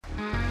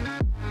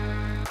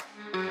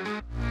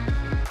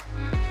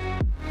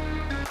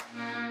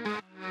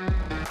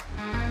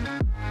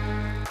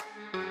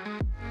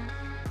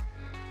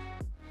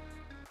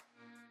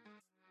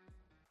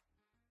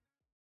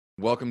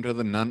Welcome to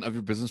the None of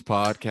Your Business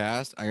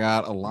podcast. I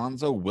got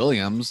Alonzo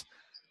Williams,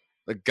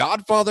 the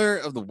godfather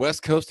of the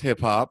West Coast hip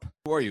hop.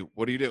 Who are you?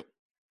 What do you do?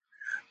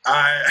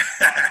 I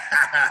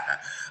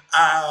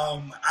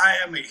I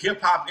am a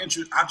hip hop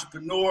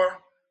entrepreneur.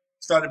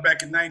 Started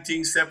back in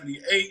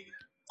 1978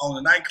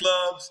 on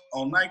nightclubs,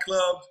 on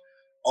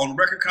a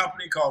record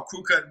company called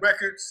Crew Cut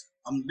Records.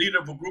 I'm the leader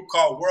of a group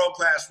called World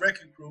Class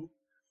Wrecking Crew,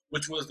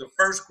 which was the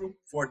first group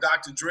for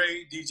Dr.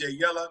 Dre, DJ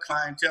Yella,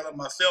 Clientele, and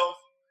myself.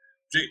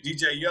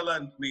 DJ Yella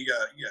and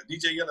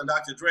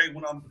Dr. Dre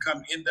went on to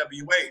become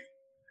NWA.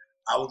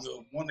 I was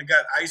the one that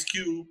got Ice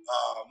Cube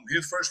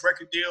his first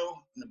record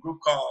deal in a group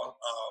called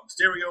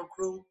Stereo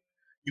Crew.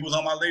 He was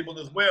on my label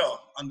as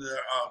well under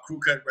Crew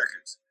Cut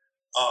Records.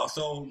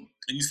 And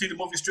you see the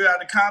movie Straight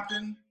Outta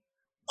Compton.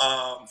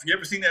 If you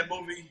ever seen that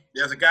movie,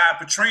 there's a guy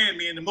portraying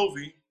me in the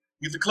movie.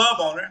 He's a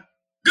club owner,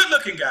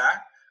 good-looking guy,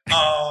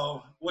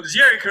 with a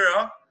Jerry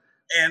curl,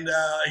 and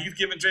he's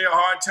giving Dre a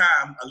hard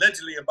time,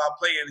 allegedly, about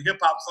playing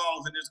hip-hop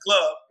songs in his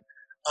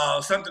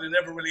club. Something that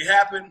never really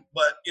happened,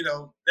 but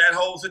that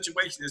whole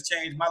situation has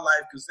changed my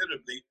life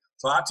considerably.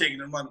 So I've taken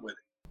and run with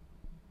it.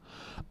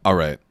 All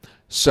right.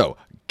 So,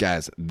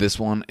 guys, this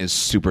one is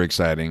super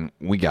exciting.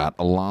 We got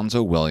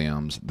Alonzo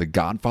Williams, the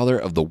godfather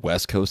of the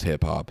West Coast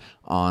hip hop,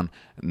 on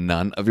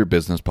None of Your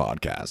Business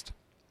podcast.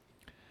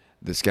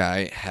 This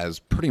guy has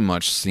pretty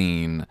much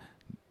seen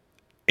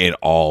it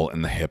all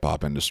in the hip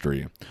hop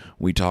industry.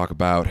 We talk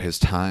about his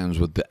times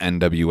with the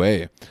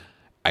NWA,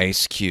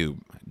 Ice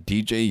Cube,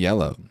 DJ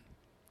Yella.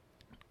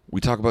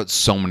 We talk about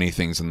so many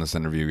things in this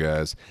interview,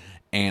 guys,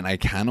 and I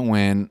kind of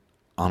went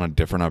on a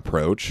different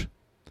approach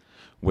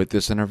with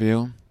this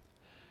interview.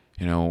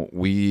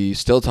 We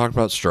still talked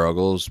about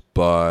struggles,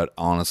 but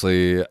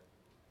honestly,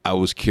 I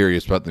was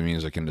curious about the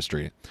music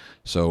industry.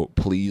 So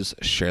please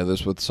share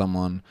this with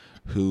someone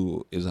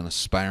who is an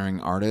aspiring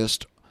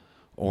artist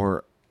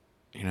or,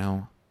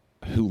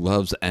 who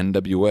loves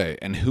NWA,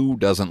 and who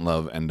doesn't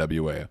love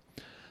NWA.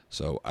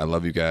 So I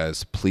love you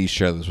guys. Please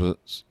share this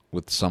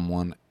with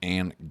someone,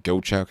 and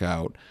go check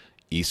out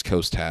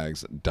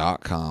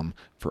eastcoasttags.com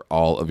for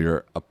all of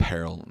your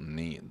apparel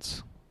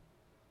needs.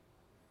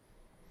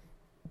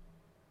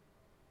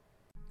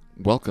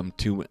 Welcome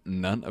to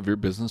None of Your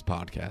Business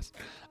podcast,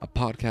 a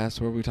podcast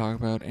where we talk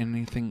about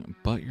anything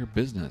but your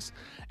business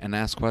and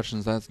ask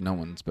questions that's no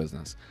one's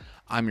business.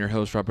 I'm your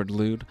host, Robert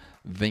Delude.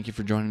 Thank you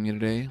for joining me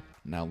today.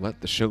 Now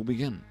let the show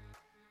begin.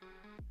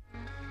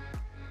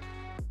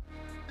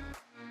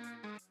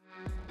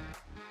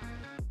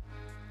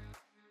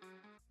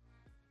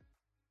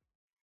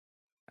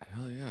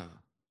 Hell yeah.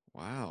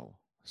 Wow.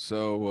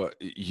 So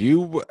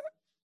you've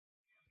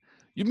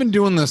been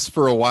doing this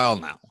for a while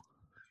now.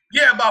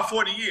 Yeah, about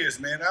 40 years,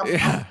 man.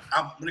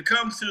 When it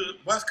comes to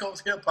West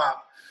Coast hip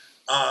hop,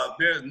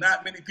 there's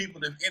not many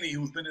people, if any,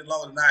 who's been in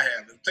longer than I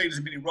have, and played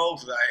as many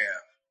roles as I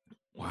have.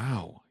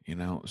 Wow.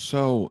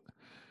 So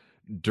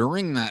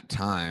during that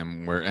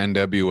time where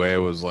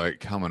NWA was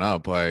coming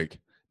up,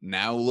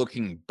 now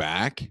looking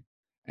back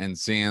and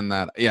seeing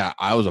that,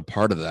 I was a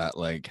part of that.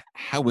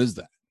 How is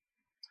that?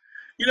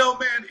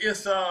 Man,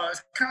 it's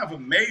kind of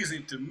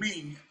amazing to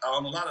me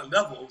on a lot of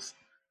levels.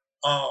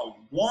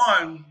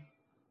 One,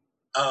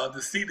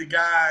 to see the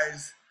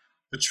guys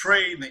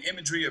portray the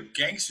imagery of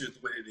gangsters the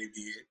way that they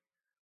did.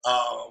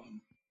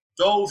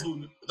 Those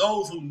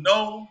who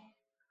know,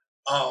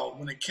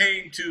 when it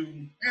came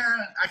to,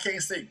 I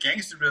can't say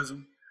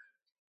gangsterism.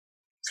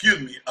 Excuse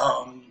me.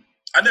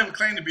 I never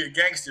claimed to be a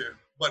gangster,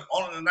 but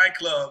owning a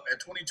nightclub at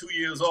 22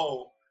 years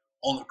old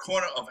on the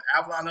corner of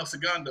Avalon El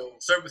Segundo,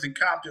 servicing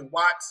Compton,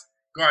 Watts,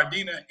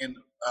 Gardena in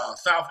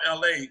South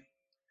LA,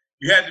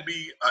 you had to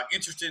be an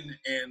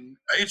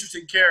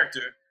interesting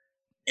character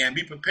and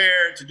be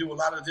prepared to do a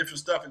lot of different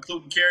stuff,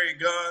 including carrying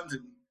guns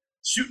and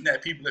shooting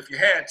at people if you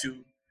had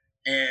to.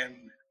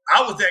 And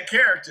I was that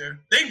character.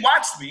 They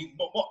watched me,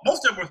 but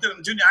most of them were still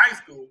in junior high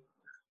school,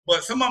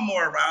 but some of them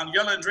were around.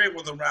 Yella and Dre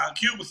was around.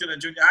 Cube was still in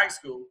junior high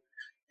school.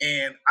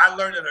 And I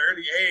learned at an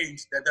early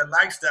age that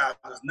lifestyle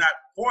is not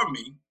for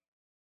me.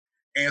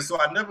 And so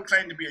I never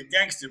claimed to be a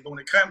gangster, but when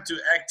it comes to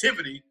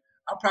activity,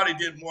 I probably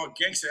did more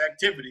gangster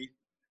activity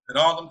than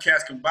all them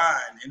cats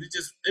combined. And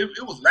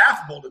it was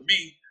laughable to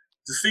me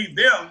to see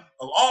them,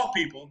 of all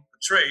people,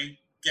 portray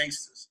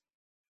gangsters.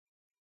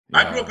 Yeah.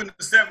 I grew up in the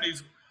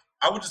 70s.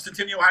 I went to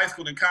Centennial High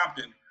School in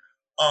Compton,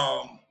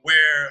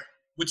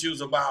 which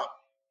was about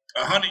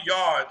 100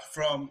 yards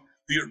from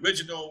the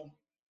original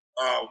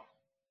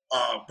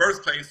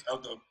birthplace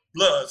of the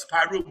Bloods,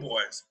 Piru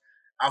Boys.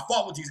 I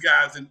fought with these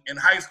guys in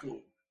high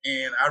school,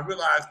 and I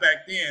realized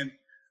back then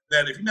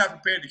that if you're not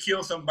prepared to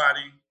kill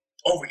somebody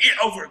over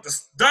the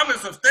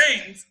dumbest of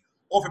things,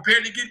 or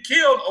prepared to get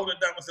killed over the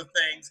dumbest of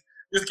things,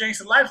 this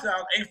gangster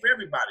lifestyle ain't for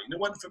everybody. And it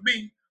wasn't for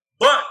me.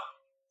 But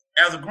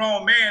as a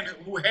grown man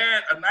who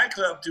had a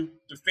nightclub to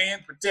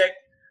defend, protect,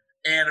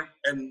 and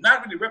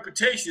not really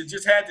reputation,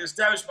 just had to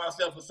establish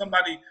myself as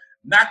somebody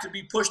not to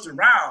be pushed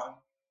around,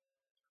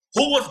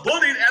 who was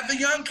bullied as a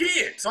young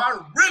kid. So I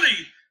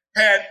really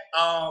had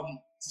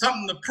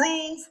something to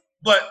prove,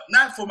 but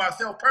not for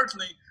myself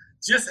personally,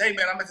 just, hey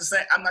man, I'm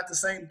not the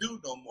same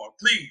dude no more.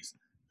 Please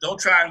don't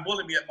try and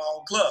bully me at my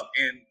own club.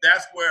 And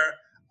that's where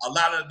a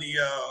lot of the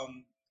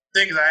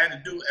things I had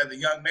to do as a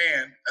young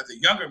man, as a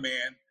younger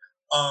man,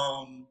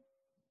 um,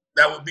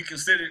 that would be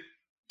considered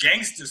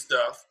gangster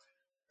stuff.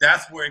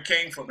 That's where it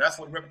came from. That's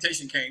where the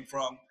reputation came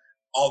from.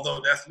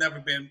 Although that's never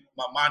been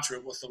my mantra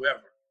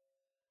whatsoever.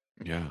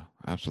 Yeah,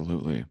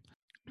 absolutely.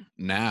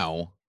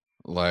 Now,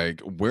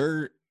 like,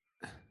 what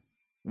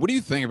do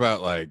you think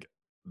about like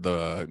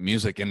the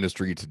music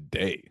industry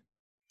today?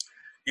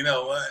 You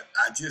know what?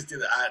 I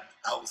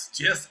was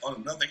just on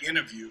another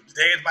interview.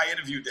 Today is my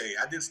interview day.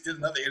 I just did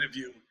another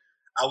interview.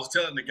 I was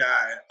telling the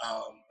guy,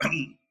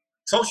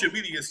 social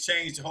media has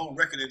changed the whole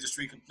record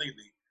industry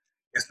completely.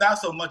 It's not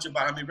so much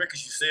about how many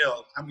records you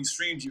sell, how many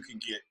streams you can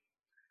get.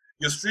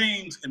 Your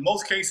streams, in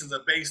most cases,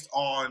 are based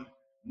on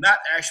not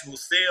actual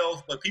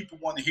sales, but people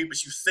want to hear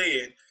what you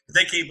said because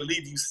they can't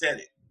believe you said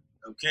it.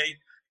 Okay,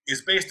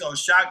 it's based on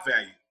shock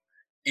value.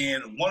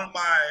 And one of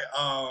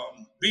my,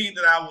 being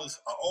that I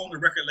owned a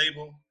record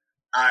label,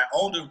 I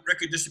owned a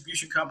record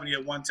distribution company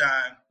at one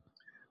time.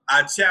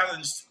 I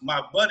challenged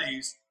my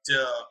buddies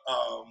to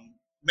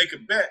make a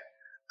bet.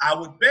 I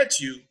would bet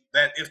you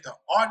that if the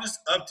artists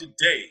of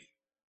today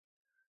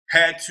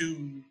had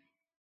to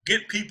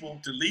get people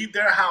to leave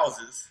their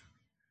houses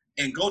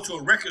and go to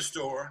a record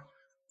store,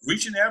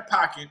 reach in their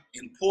pocket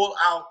and pull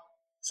out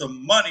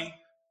some money,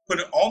 put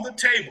it on the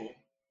table,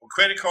 or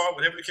credit card,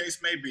 whatever the case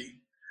may be,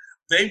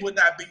 they would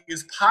not be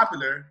as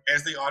popular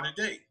as they are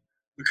today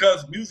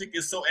because music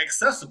is so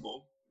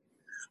accessible.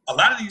 A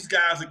lot of these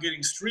guys are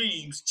getting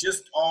streams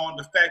just on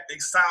the fact they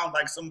sound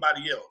like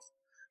somebody else.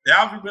 The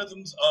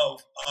algorithms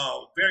of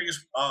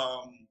various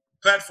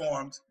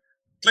platforms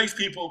place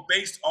people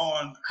based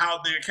on how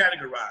they're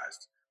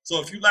categorized.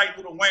 So if you like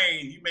Lil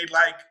Wayne, you may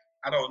like,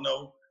 I don't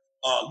know,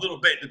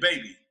 the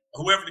Baby,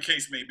 whoever the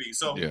case may be.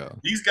 So Yeah.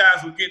 these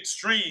guys will get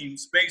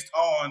streams based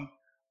on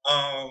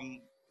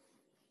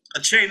a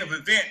chain of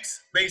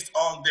events based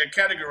on their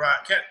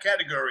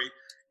category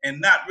and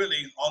not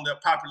really on their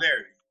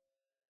popularity.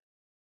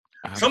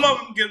 Some of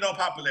them get it on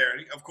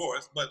popularity, of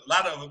course, but a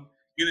lot of them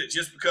get it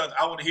just because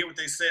I want to hear what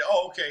they say.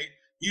 Oh, okay,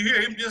 you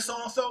hear him just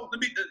so and so. Let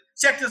me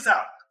check this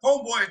out.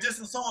 Homeboy is this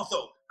and so and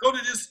so. Go to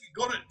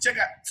check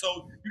out.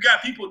 So you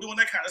got people doing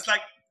that kind of. It's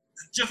like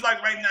just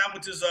like right now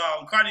with this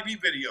Cardi B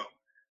video.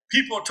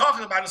 People are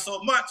talking about it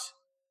so much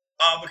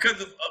because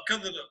of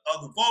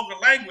the vulgar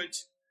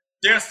language.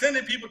 They're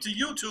sending people to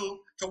YouTube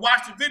to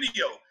watch the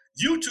video.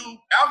 YouTube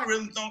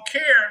algorithms don't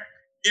care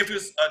if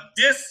it's a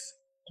diss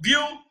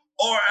view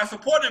or a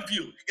supportive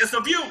view. It's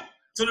a view.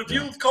 So the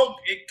views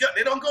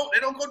they don't go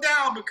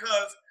down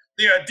because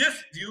they're a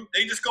diss view.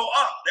 They just go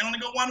up. They only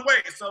go one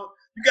way. So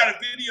you got a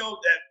video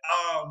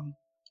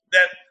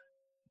that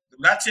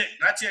not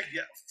check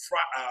yet.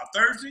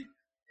 Thursday,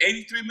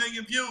 83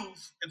 million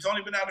views. It's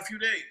only been out a few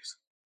days.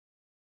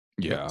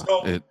 Yeah.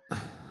 So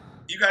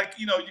you got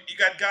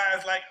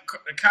guys like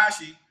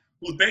Tekashi,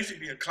 who's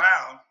basically a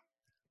clown,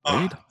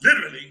 right?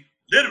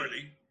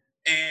 literally,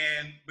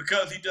 and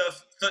because he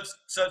does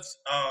such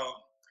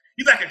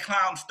he's like a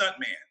clown stunt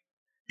man.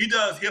 He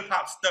does hip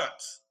hop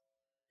stunts.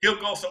 He'll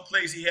go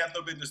someplace he has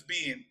no business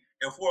being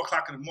at 4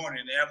 o'clock in the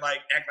morning and act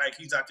like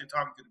he's out there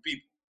talking to the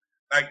people.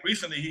 Like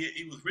recently,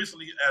 he was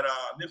recently at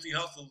Nipsey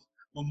Hussle's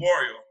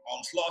memorial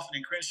on Slauson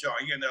and Crenshaw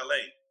here in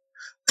LA.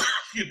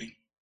 Excuse me.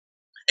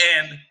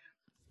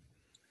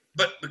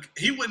 But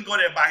he wouldn't go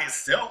there by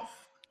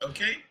himself,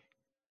 okay?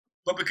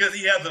 But because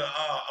he has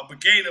a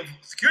brigade of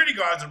security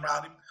guards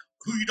around him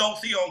who you don't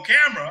see on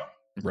camera,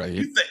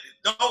 right?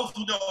 Those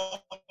who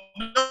don't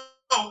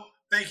know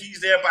think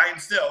he's there by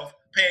himself,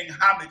 paying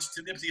homage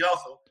to Nipsey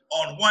Hussle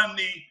on one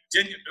knee,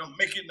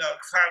 making the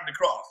sign of the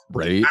cross.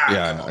 Right?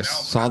 Yeah, I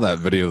saw that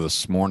video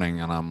this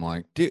morning, and I'm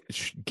like, dude,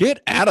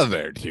 get out of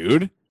there,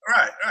 dude.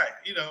 Right.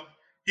 You know,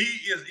 he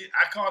is.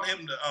 I call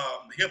him the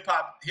hip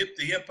hop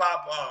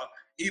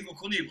Evel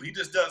Knievel. He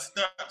just does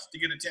stunts to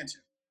get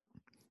attention.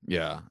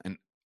 Yeah, and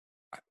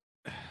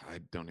I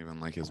don't even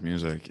like his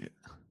music.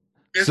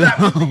 It's not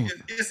really,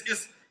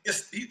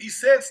 he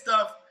said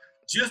stuff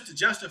just to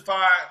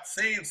justify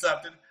saying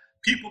something.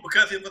 People,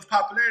 because it was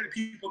popularity,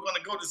 people are going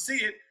to go to see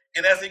it,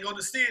 and as they go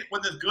to see it,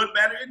 whether it's good,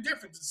 bad, or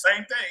indifferent, it's the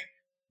same thing.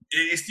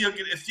 It still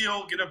get a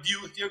view.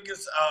 It still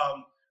gets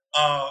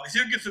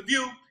a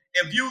view,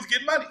 and views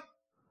get money.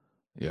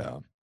 Yeah,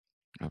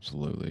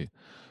 absolutely.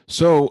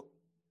 So,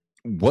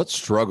 what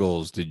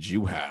struggles did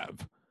you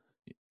have?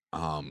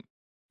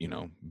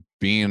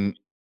 Being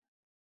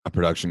a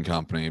production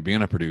company,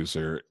 being a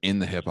producer in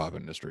the hip hop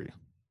industry.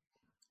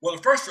 Well,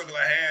 the first struggle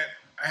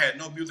I had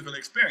no musical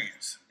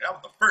experience. That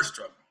was the first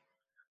struggle.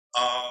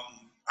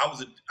 I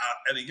was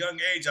at a young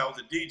age. I was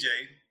a DJ.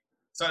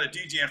 Started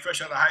DJing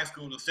fresh out of high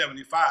school in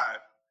 '75,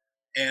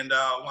 and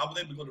I was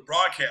able to go to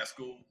broadcast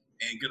school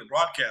and get a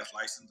broadcast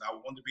license. I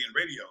wanted to be in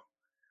radio,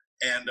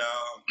 and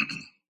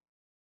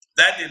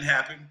that didn't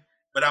happen.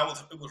 But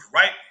it was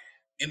right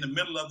in the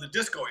middle of the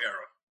disco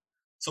era,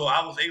 so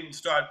I was able to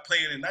start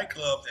playing in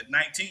nightclubs at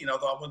 19.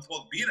 Although I wasn't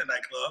supposed to be in a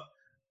nightclub,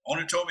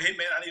 Owner told me, hey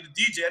man, I need a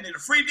DJ. I need a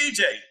free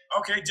DJ.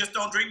 Okay, just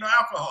don't drink no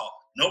alcohol.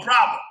 No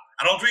problem.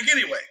 I don't drink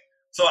anyway.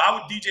 So I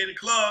would DJ the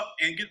club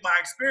and get my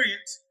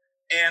experience.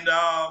 And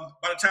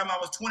by the time I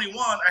was 21,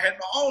 I had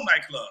my own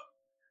nightclub.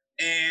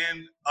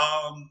 And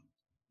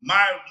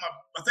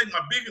I think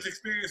my biggest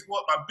experience,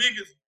 my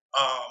biggest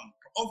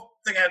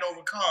thing I had to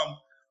overcome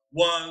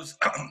was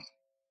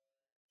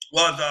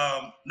not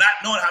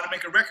knowing how to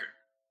make a record.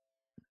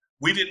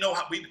 We didn't know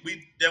how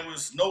there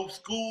was no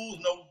schools,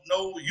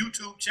 no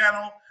YouTube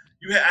channel.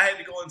 I had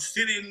to go and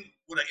sit in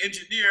with an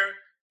engineer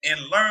and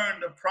learn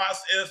the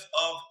process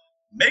of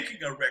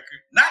making a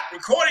record, not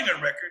recording a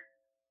record,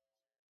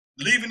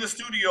 leaving the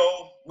studio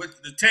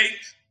with the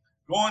tapes,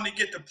 going to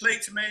get the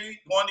plates made,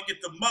 going to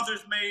get the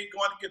mothers made,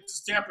 going to get the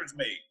stampers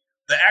made.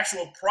 The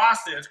actual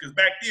process, because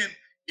back then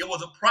it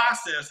was a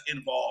process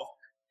involved,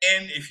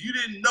 and if you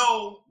didn't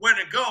know where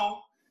to go,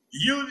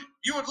 you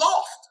were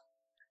lost.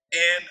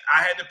 And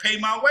I had to pay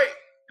my way,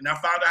 and I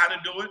found out how to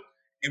do it.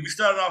 And I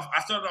started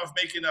off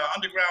making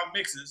underground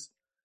mixes,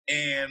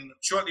 and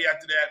shortly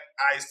after that,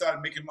 I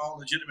started making my own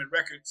legitimate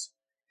records,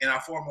 and I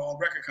formed my own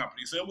record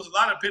company. So it was a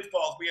lot of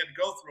pitfalls we had to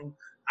go through.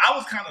 I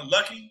was kind of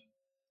lucky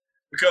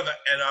because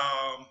at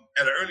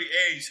an early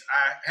age,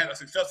 I had a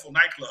successful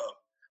nightclub,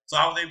 so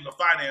I was able to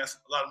finance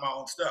a lot of my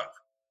own stuff.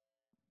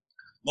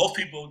 Most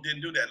people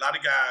didn't do that. A lot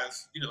of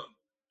guys,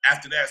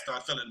 after that,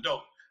 started selling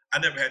dope. I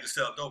never had to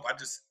sell dope. I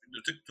just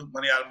took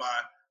money out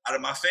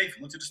of my safe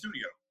and went to the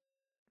studio.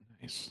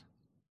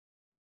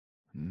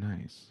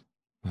 Nice.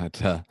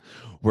 But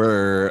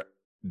where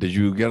did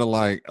you get a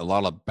lot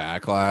of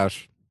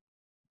backlash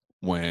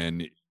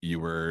when you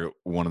were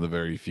one of the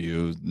very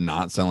few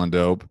not selling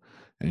dope,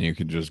 and you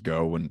could just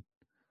go and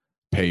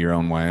pay your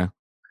own way?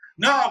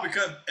 No,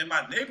 because in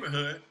my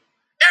neighborhood,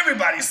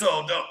 everybody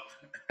sold dope.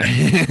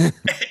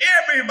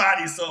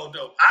 Everybody sold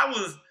dope. I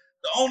was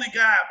the only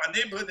guy in my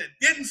neighborhood that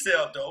didn't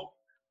sell dope,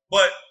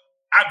 but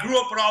I grew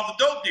up with all the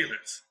dope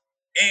dealers,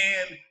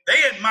 and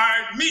they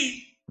admired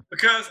me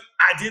because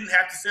I didn't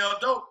have to sell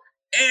dope,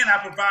 and I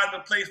provided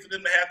a place for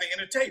them to have their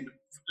entertainment,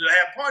 to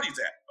have parties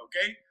at.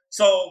 Okay,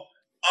 so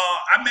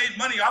I made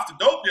money off the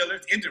dope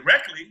dealers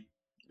indirectly.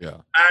 Yeah.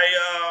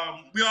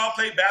 We all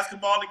played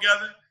basketball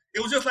together.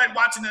 It was just like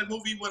watching that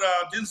movie with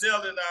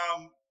Denzel and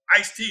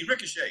Ice-T,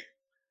 Ricochet.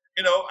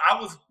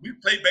 We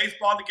played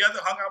baseball together,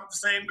 hung out with the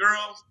same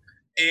girls,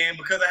 and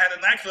because I had a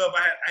nightclub,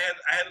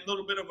 I had a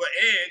little bit of an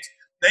edge.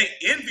 They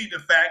envied the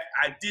fact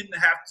I didn't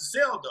have to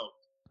sell dope.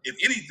 If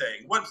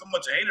anything, it wasn't so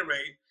much a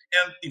haterade.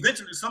 And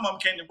eventually, some of them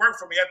came to work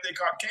for me after they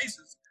caught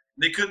cases.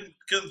 They couldn't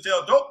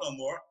sell dope no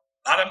more.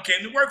 A lot of them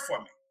came to work for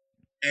me,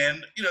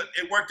 and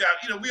it worked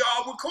out. We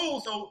all were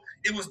cool, so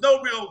it was no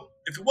real.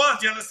 If it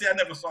was jealousy, I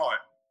never saw it.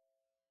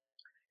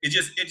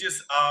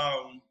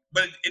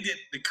 But it did.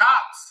 The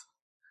cops.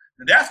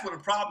 And that's where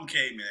the problem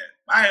came in.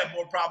 I had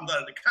more problems out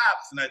of the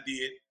cops than I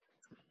did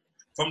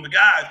from the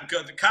guys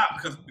because the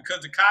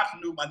cops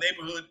knew my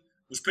neighborhood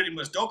was pretty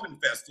much dope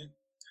infested.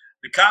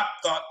 The cop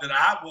thought that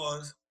I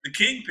was the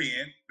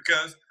kingpin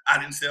because I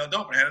didn't sell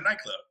dope and had a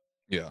nightclub.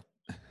 Yeah.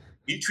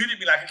 He treated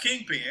me like a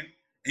kingpin.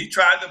 He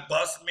tried to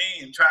bust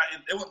me and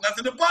there was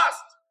nothing to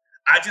bust.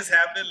 I just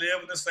happened to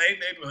live in the same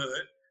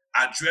neighborhood.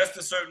 I dressed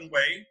a certain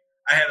way.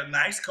 I had a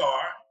nice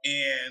car,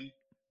 and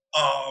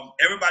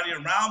everybody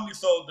around me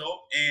sold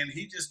dope, and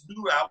he just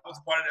knew I was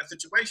a part of that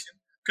situation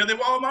because they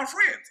were all my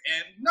friends.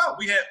 And no,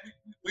 we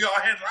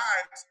all had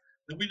lines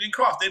that we didn't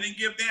cross. They didn't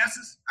give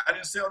dances. I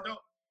didn't sell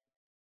dope.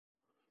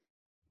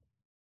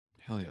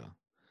 Hell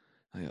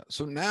yeah.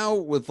 So now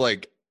with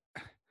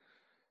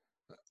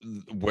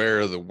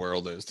where the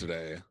world is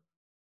today,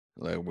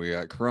 we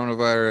got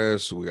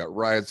coronavirus, we got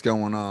riots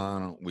going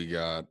on, we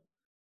got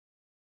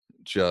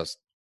just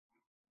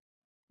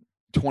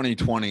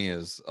 2020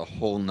 is a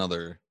whole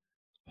nother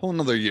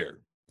year.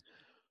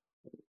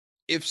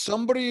 If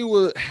somebody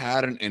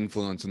had an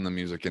influence in the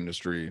music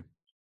industry,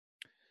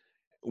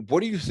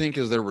 what do you think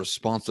is their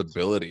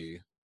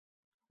responsibility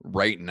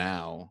right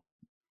now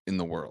in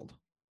the world?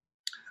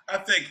 I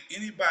think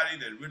anybody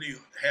that really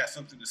has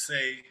something to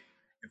say,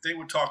 if they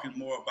were talking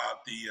more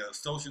about the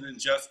social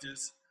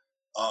injustice,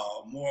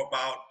 more of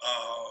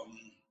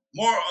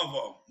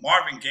a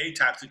Marvin Gaye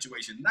type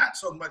situation, not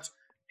so much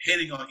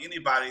hating on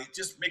anybody,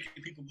 just making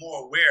people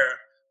more aware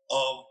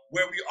of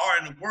where we are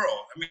in the world.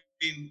 I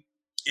mean,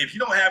 if you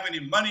don't have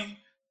any money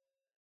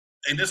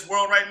in this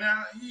world right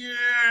now,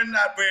 you're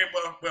not very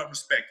well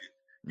respected.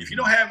 If you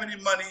don't have any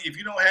money, if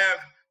you don't have,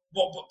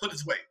 well, put it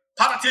this way,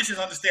 politicians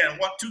understand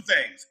two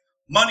things: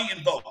 money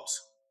and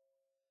votes.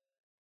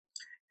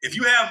 If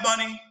you have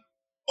money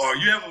or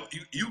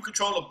you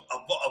control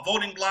a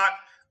voting block,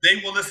 they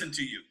will listen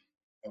to you,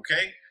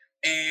 okay?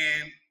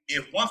 And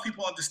if once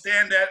people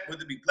understand that,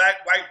 whether it be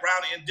black, white,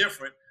 brown,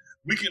 indifferent,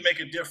 we can make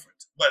a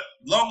difference. But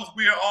as long as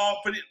we are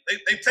all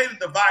they play the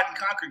divide and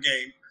conquer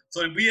game,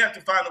 so we have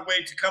to find a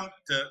way to come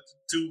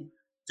to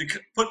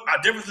put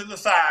our differences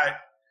aside.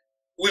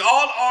 We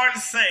all are the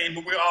same,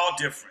 but we're all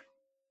different,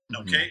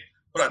 okay?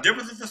 Put our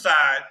differences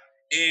aside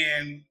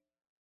and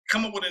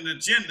come up with an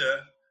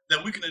agenda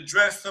that we can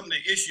address some of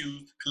the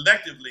issues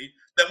collectively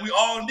that we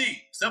all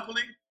need.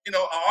 Simply,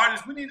 our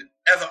artists, we need,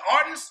 as an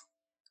artist,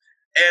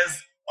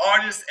 as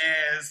artists,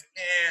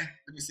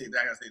 let me see, I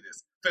gotta say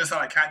this. It's gonna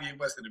sound like Kanye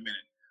West in a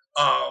minute.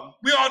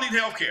 We all need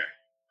health care,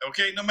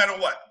 okay? No matter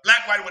what,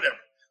 black, white, whatever.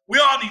 We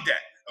all need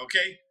that,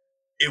 okay?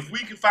 If we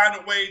can find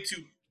a way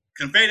to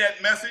convey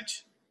that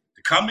message,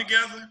 to come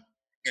together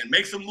and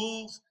make some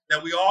moves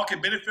that we all can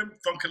benefit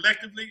from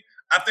collectively,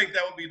 I think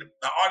that would be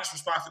the artist's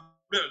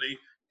responsibility,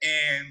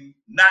 and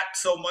not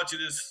so much of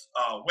this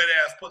wet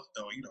ass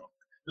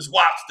this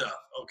WAP stuff,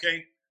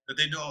 okay, that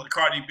they're doing with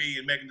Cardi B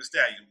and Megan Thee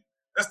Stallion.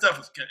 That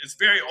stuff it's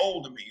very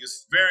old to me.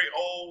 It's very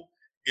old.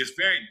 It's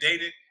very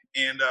dated,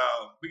 and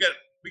we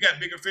got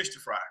bigger fish to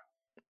fry.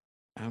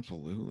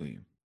 Absolutely.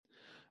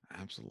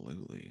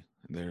 Absolutely.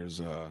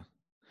 There's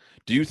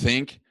do you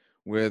think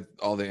with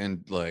all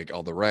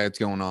the riots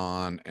going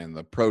on and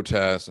the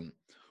protests and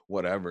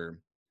whatever,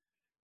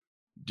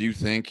 do you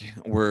think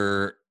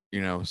we're,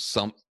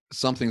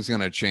 something's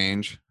going to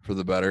change for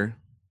the better?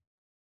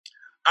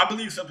 I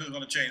believe something's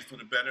going to change for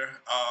the better.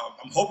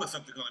 I'm hoping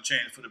something's going to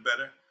change for the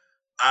better.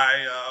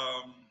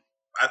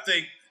 I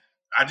think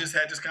I just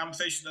had this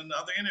conversation in the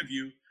other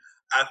interview.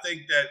 I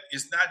think that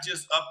it's not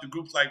just up to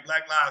groups like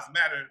Black Lives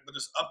Matter, but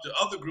it's up to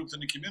other groups in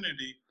the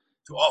community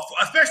to offer,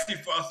 especially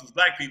for us as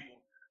Black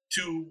people,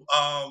 to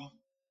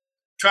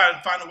try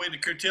to find a way to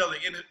curtail the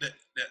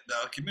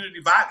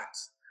community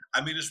violence.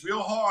 I mean, it's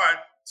real hard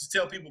to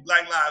tell people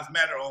Black Lives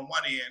Matter on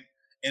one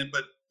end,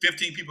 but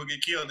 15 people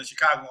get killed in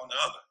Chicago on the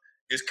other.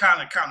 It's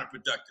kind of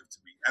counterproductive to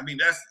me. I mean,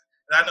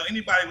 I know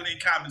anybody with any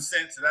common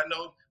sense, and I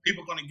know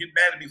people are going to get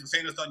mad at me for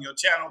saying this on your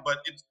channel, but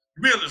it's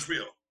real is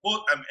real.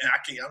 Well, I mean, I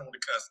don't want to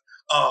cuss.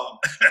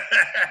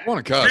 I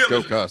want to cuss,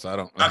 go cuss. I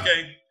don't.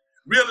 Okay.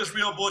 Real is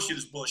real, bullshit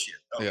is bullshit.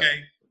 Okay.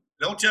 Yeah.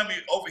 Don't tell me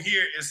over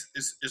here it's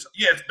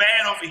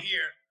bad over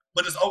here,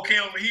 but it's okay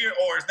over here,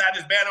 or it's not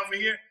as bad over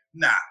here.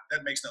 Nah,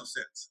 that makes no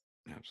sense.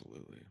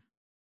 Absolutely.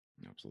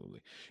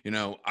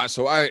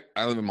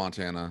 I live in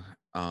Montana,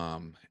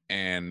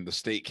 and the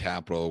state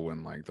capitol,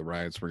 when the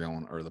riots were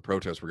going, or the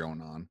protests were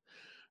going on,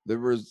 there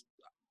was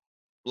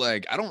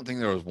I don't think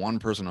there was one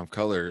person of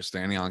color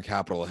standing on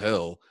Capitol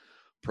Hill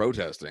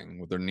protesting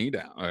with their knee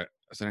down,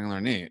 standing on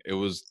their knee. It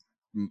was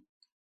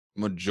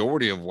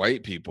majority of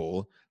white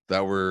people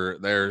that were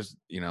there,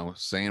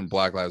 saying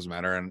Black Lives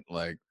Matter. And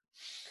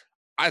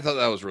I thought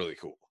that was really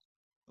cool.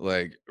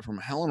 From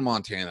Helena,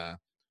 Montana,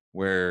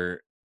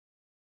 where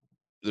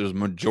there's a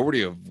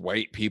majority of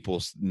white people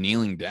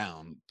kneeling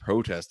down,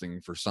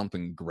 protesting for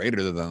something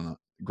greater than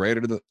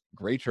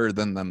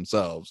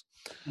themselves,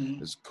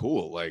 is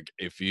cool.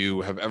 If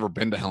you have ever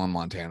been to Helena,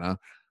 Montana,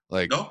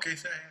 okay,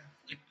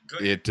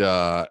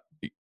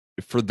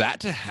 for that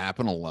to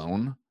happen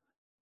alone,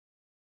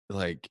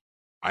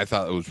 I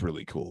thought it was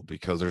really cool,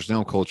 because there's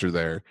no culture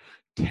there.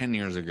 10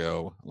 years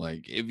ago,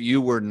 if you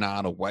were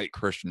not a white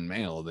Christian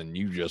male, then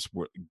you just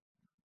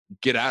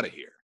get out of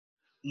here.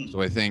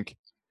 So I think,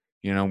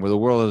 where the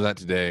world is at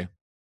today,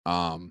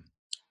 I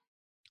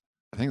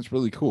think it's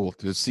really cool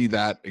to see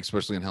that,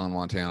 especially in Helena,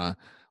 Montana.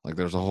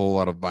 There's a whole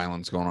lot of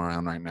violence going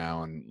around right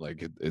now, and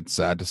it's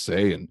sad to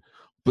say,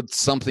 but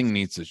something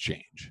needs to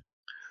change.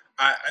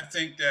 I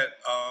think that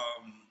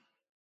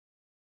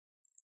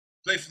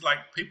places like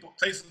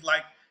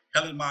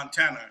Helena,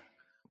 Montana,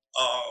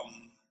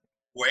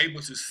 were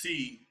able to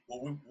see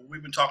what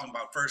we've been talking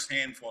about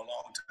firsthand for a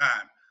long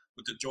time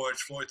with the George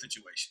Floyd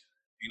situation.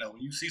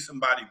 When you see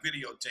somebody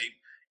videotape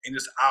and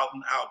just out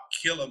and out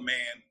kill a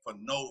man for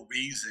no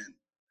reason,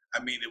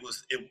 I mean, it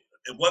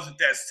wasn't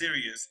that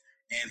serious,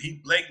 and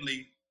he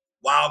blatantly,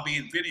 while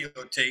being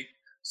videotaped,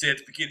 said,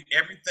 "Forget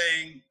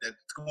everything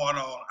that's going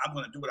on. I'm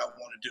going to do what I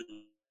want to do."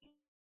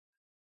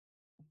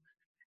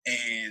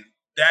 And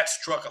that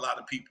struck a lot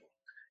of people.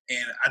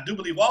 And I do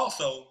believe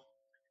also,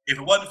 if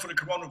it wasn't for the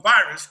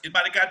coronavirus, it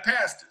might have got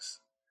past us.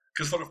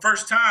 Because for the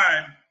first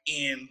time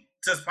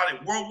since probably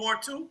World War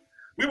II,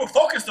 we were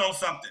focused on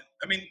something.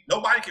 I mean,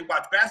 nobody could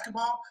watch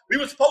basketball. We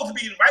were supposed to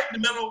be right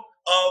in the middle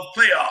of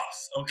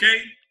playoffs,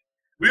 okay?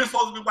 We were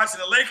supposed to be watching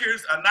the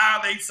Lakers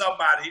annihilate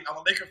somebody. I'm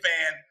a Laker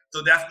fan,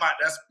 so that's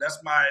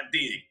my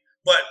dig.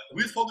 But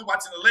we were supposed to be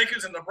watching the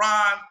Lakers and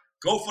LeBron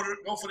go for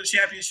the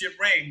championship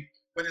ring.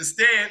 But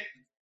instead,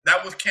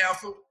 that was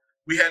canceled.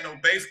 We had no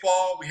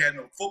baseball. We had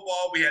no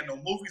football. We had no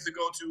movies to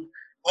go to.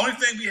 Only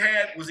thing we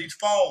had was these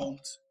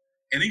phones,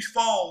 and these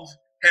phones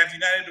have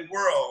united the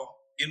world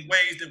in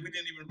ways that we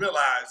didn't even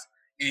realize.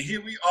 And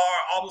here we are,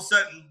 all of a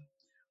sudden,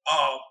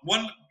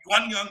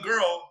 one young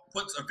girl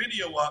puts a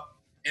video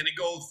up, and it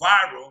goes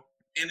viral,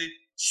 and it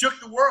shook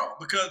the world,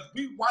 because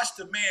we watched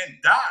a man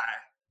die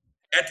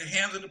at the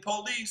hands of the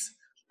police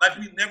like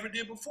we never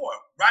did before.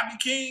 Rodney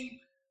King,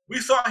 we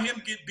saw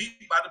him get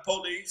beat by the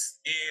police,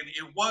 and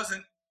it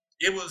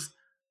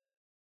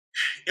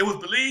was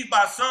believed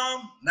by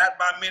some, not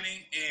by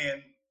many,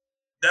 and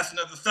that's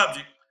another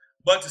subject.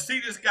 But to see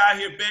this guy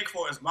here beg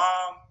for his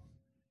mom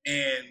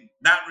and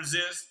not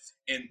resist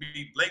and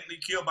be blatantly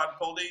killed by the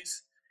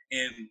police,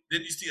 and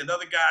then you see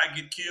another guy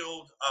get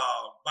killed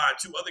by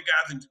two other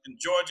guys in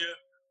Georgia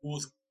who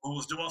was who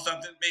was doing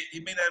something he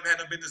may not have had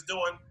no business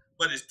doing,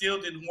 but it still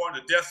didn't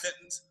warrant a death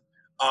sentence.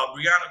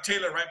 Breonna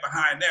Taylor right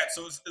behind that.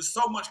 So it's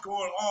so much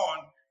going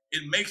on.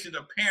 It makes it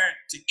apparent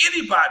to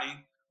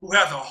anybody who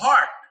has a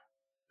heart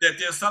that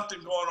there's something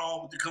going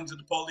on when it comes to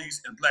the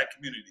police and black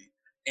community.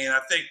 And I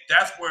think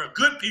that's where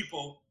good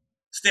people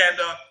stand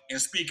up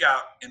and speak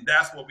out, and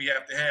that's what we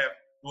have to have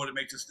in order to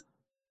make this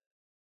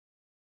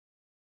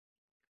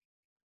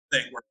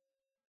thing work.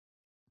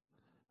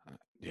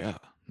 Yeah,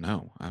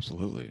 no,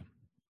 absolutely.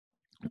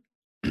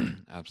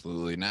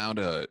 Absolutely. Now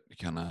to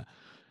kind of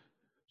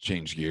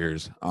change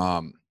gears.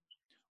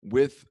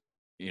 With,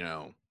 you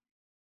know,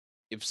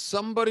 if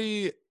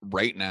somebody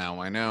right now,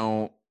 I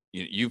know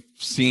you've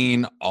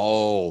seen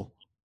all,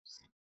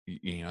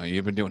 you know,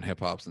 you've been doing hip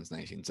hop since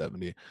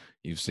 1970.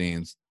 You've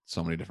seen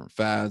so many different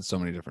fads, so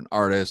many different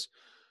artists,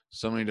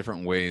 so many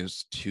different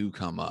ways to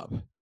come up.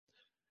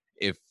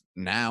 If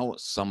now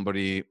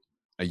somebody,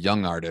 a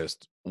young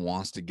artist,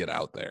 wants to get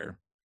out there,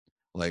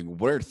 like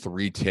what are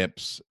 3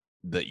 tips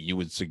that you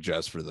would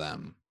suggest for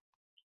them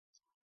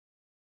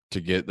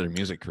to get their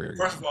music career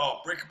First of going?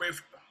 all, break away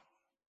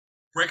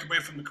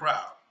from the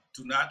crowd.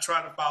 Do not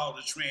try to follow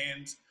the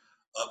trends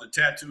of the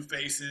tattoo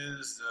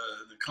faces,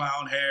 the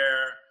clown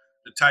hair,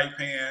 the tight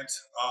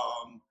pants.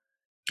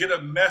 Get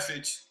a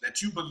message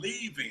that you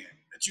believe in,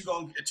 that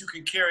you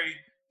can carry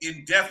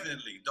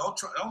indefinitely. Don't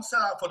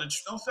sell out for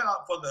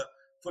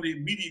the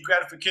immediate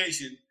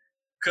gratification,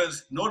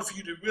 because in order for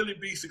you to really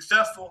be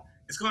successful,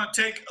 it's going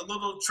to take a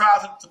little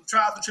some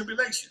trials and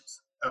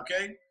tribulations.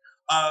 Okay.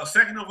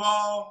 Second of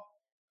all,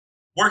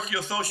 work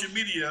your social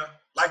media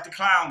like the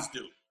clowns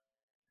do.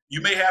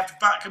 You may have to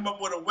come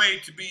up with a way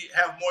to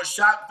have more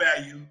shock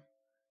value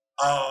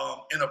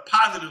in a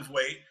positive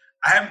way.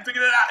 I haven't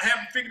figured it out. I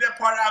haven't figured that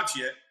part out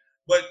yet.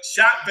 But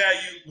shock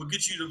value will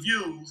get you the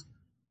views,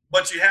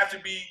 but you have to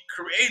be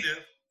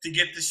creative to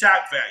get the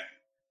shock value.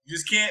 You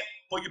just can't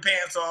pull your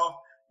pants off.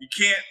 You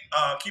can't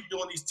keep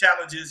doing these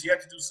challenges. You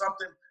have to do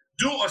something,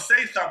 do or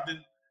say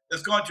something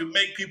that's going to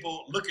make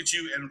people look at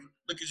you and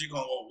look at you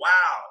going, oh,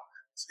 wow.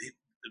 See,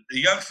 the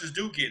youngsters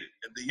do get it.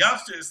 If the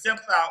youngster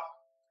steps out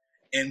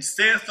and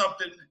says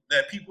something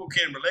that people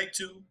can relate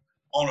to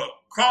on a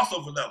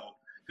crossover level,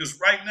 because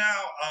right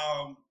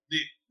now the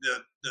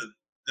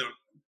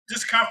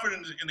discomfort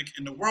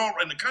in the world,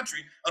 in the country,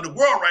 of the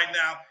world right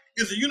now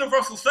is a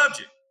universal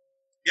subject.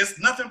 It's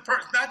nothing,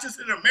 not just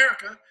in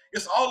America,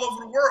 it's all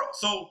over the world.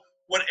 So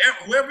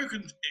whoever you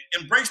can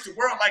embrace the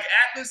world like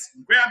Atlas,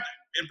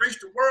 embrace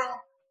the world,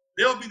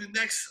 they'll be the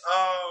next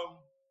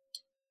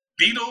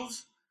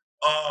Beatles,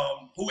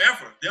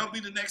 whoever. They'll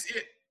be the next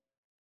it.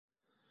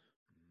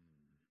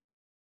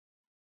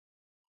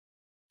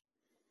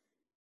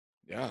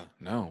 Yeah,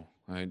 no,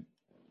 that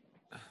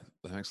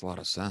makes a lot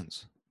of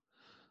sense.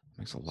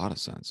 Makes a lot of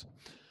sense.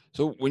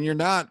 So when you're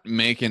not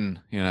making,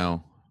 you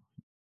know,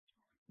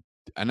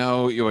 I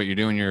know you're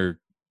doing your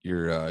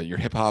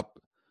hip hop.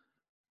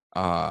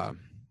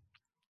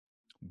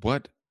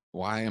 What?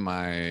 Why am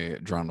I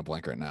drawing a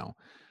blank right now?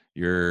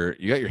 You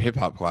got your hip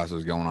hop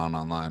classes going on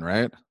online,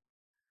 right?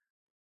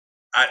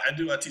 I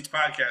do. I teach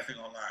podcasting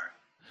online.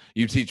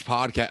 You teach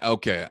podcast.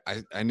 Okay,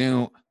 I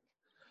knew.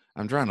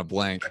 I'm drawing a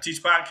blank. I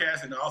teach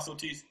podcasts, and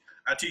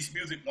I teach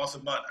music once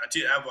a month. I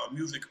have a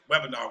music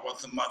webinar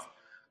once a month.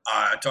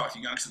 I talk to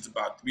youngsters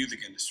about the music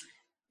industry.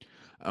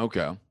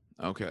 Okay.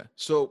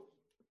 So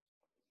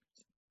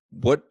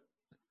what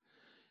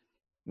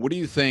do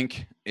you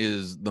think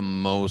is the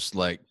most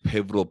like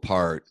pivotal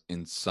part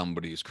in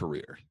somebody's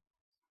career?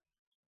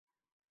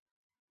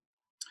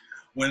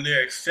 When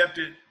they're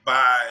accepted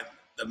by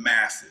the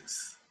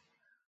masses,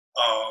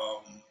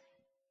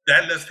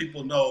 that lets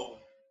people know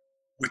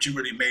what you're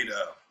really made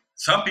of.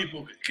 Some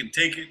people can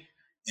take it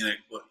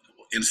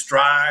in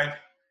stride,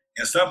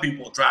 and some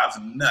people it drives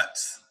them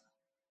nuts.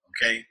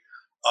 Okay,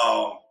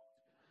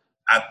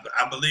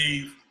 I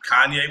believe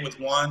Kanye was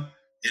one.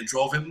 It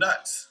drove him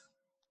nuts.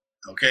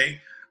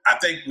 Okay, I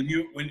think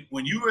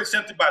when you are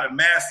accepted by the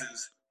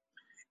masses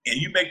and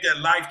you make that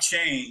life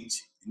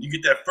change and you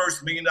get that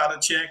first $1 million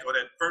check or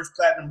that first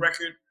platinum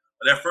record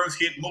or that first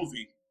hit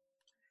movie,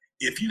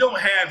 if you don't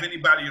have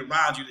anybody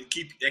around you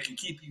that can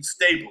keep you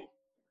stable,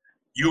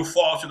 you'll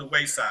fall to the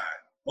wayside.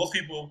 Most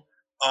people,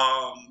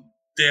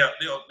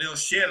 they'll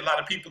shed a lot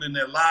of people in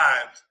their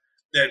lives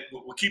that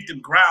will keep them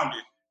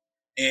grounded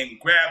and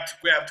grab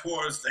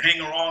towards the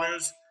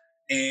hanger-oners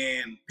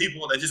and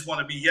people that just want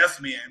to be yes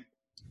men,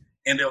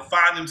 and they'll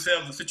find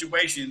themselves in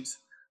situations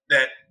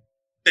that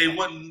they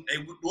wouldn't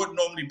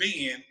normally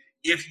be in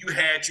if you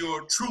had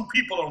your true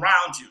people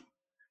around you.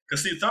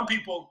 Because see, some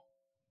people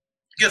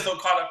get so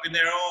caught up in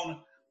their own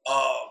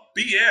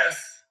BS,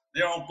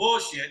 their own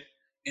bullshit,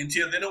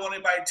 until they don't want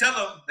anybody to tell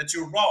them that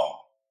you're wrong.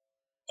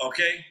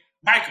 Okay,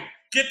 Michael,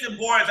 get them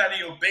boys out of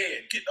your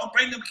bed. Don't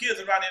bring them kids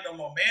around here no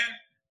more, man.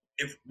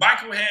 If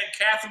Michael had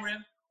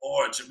Catherine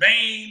or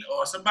Jermaine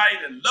or somebody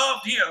that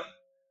loved him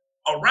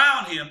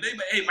around him, they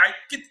may, hey, Mike,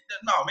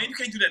 no, man, you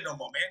can't do that no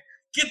more, man.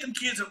 Get them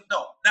kids,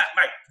 no, not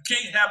Mike. You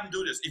can't have them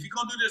do this. If you're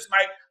going to do this,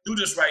 Mike, do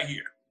this right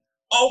here.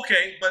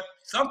 Okay, but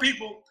some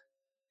people,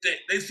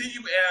 they see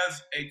you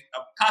as a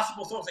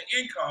possible source of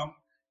income,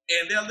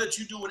 and they'll let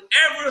you do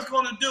whatever it's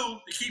going to do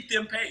to keep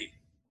them paid.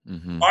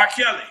 Mm-hmm. R.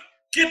 Kelly,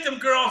 get them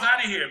girls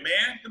out of here,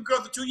 man. Them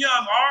girls are too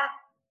young.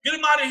 Get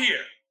them out of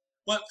here.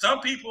 But some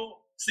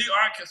people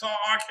saw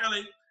R.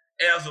 Kelly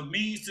as a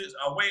means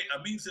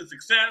to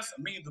success,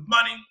 a means of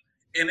money,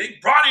 and they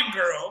brought in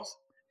girls.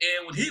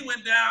 And when he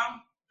went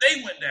down,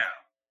 they went down.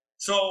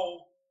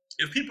 So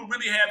if people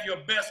really have your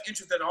best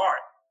interest at heart,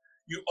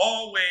 you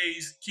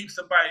always keep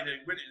somebody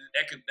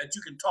that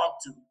you can talk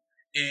to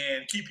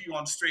and keep you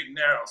on the straight and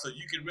narrow, so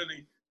you can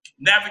really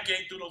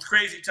navigate through those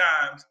crazy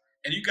times.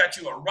 And you got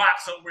you a rock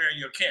somewhere in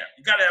your camp.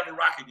 You got to have a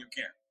rock in your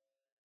camp.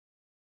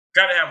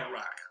 Got to have a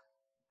rock.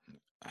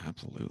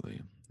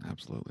 Absolutely.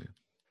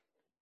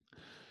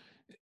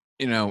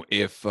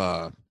 If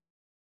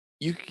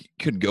you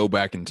could go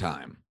back in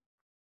time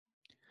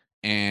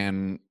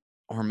and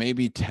or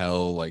maybe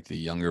tell like the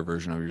younger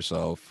version of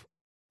yourself,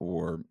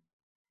 or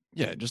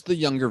just the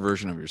younger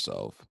version of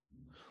yourself,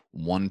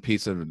 one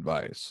piece of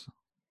advice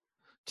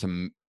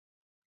to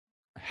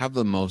have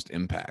the most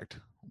impact,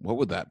 what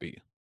would that be?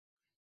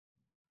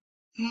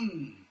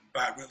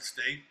 Buy real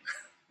estate.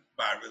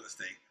 Buy real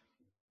estate.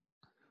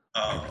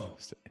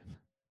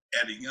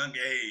 At a young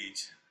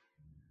age,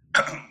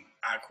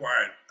 I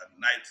acquired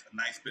a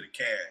nice bit of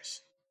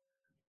cash.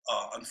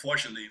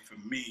 Unfortunately for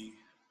me,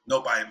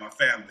 nobody in my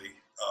family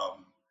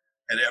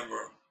had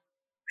ever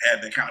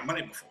had that kind of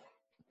money before.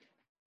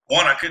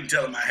 One, I couldn't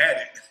tell them I had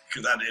it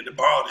because they had to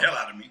borrow the hell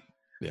out of me.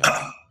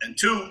 Yeah. And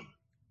two,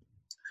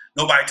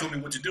 nobody told me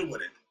what to do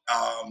with it.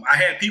 I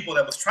had people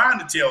that was trying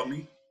to tell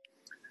me,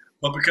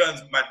 but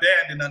because my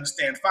dad didn't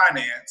understand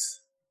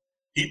finance,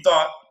 he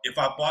thought if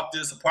I bought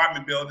this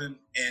apartment building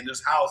and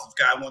this house, this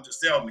guy wanted to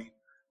sell me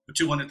for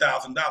 $200,000,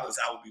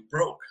 I would be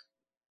broke.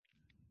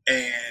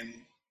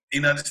 And he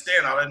didn't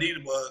understand. All I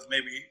needed was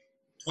maybe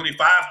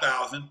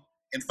 $25,000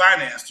 in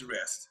finance to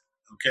rest.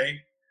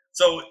 Okay,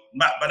 so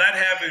by not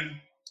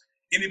having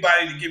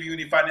anybody to give you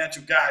any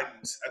financial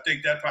guidance, I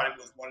think that probably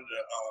was one of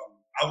the.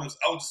 I would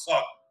have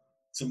sought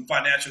some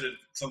financial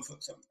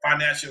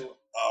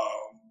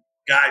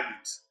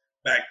guidance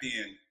back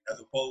then, as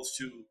opposed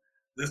to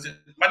listen.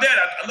 My dad,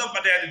 I love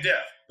my dad to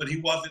death, but he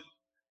wasn't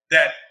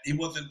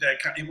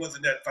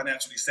that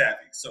financially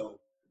savvy. So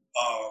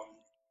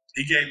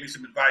he gave me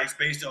some advice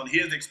based on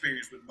his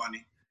experience with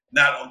money,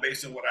 not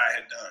based on what I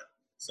had done.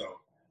 So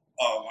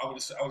I would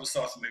have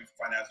sought some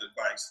financial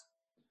advice.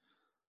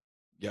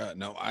 Yeah,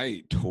 no,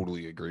 I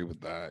totally agree with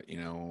that.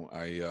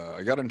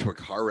 I got into a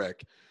car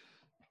wreck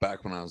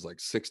back when I was like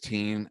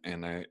 16,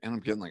 and I ended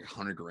up getting like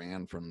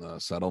 $100,000 from the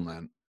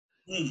settlement.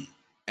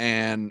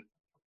 And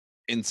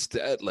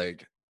instead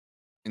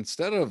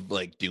of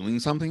like doing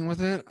something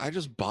with it, I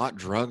just bought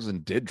drugs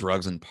and did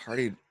drugs and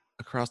partied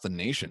across the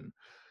nation.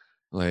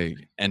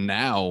 And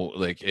now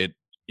it,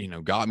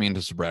 got me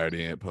into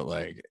sobriety. It put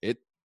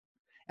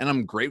and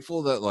I'm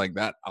grateful that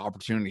that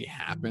opportunity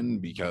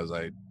happened, because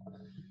I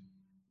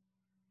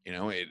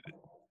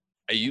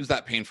used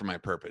that pain for my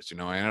purpose.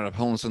 I ended up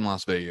homeless in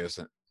Las Vegas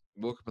and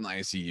woke up in the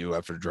ICU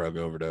after a drug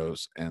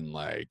overdose. And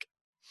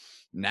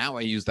now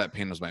I use that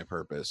pain as my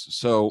purpose.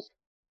 So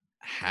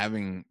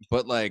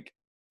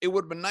it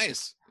would have been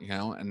nice,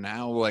 and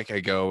now I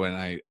go and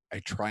I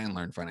try and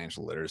learn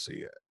financial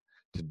literacy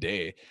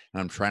today,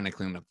 and I'm trying to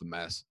clean up the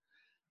mess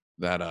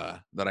that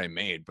I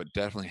made. But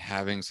definitely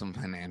having some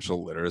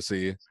financial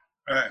literacy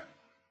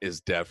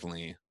is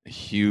definitely a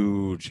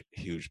huge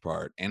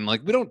part. And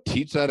we don't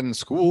teach that in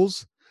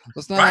schools.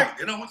 That's not right.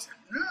 They don't.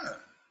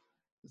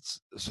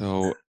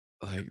 So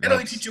they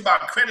don't teach you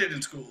about credit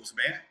in schools,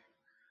 man.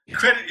 Yeah.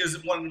 Credit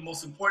is one of the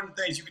most important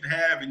things you can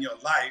have in your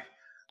life.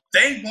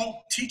 They won't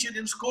teach it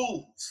in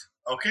schools.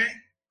 Okay,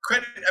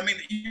 credit. I mean,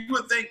 you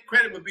would think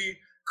credit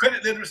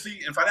literacy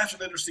and financial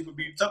literacy would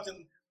be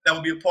something that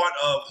would be a part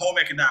of home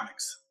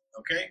economics.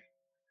 Okay,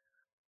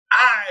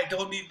 I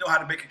don't need to know how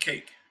to make a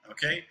cake.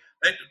 Okay,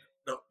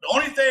 the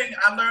only thing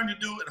I learned to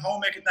do in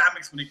home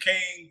economics when it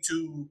came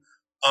to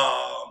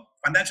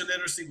financial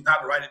literacy was how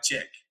to write a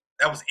check.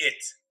 That was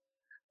it.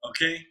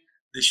 Okay,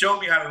 they showed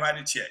me how to write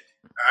a check.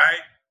 All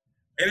right,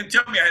 they didn't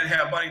tell me I had to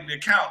have money in the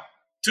account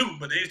too,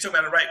 but they didn't tell me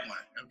how to write one.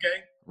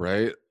 Okay,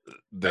 right.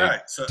 They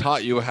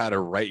taught you how to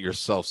write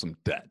yourself some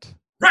debt.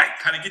 Right,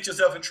 how to get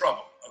yourself in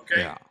trouble.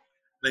 Okay, yeah.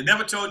 They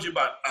never told you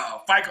about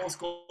FICO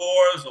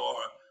scores or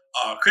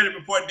credit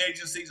reporting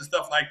agencies and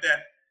stuff like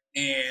that.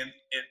 And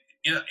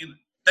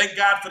thank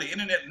God for the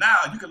internet. Now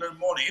you can learn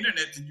more on the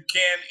internet than you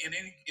can in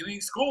any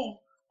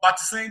school about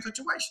the same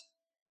situation.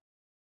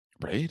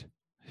 Right?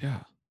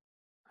 Yeah,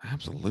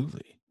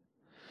 absolutely.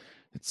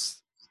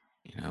 It's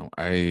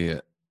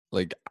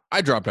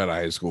I dropped out of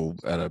high school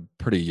at a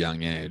pretty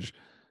young age,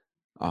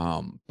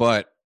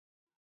 but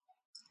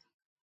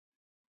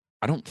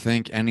I don't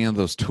think any of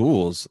those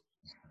tools,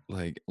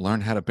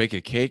 learn how to bake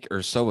a cake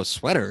or sew a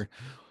sweater,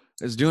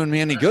 is doing me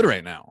any good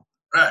right now.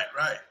 Right.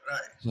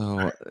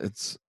 So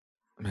it's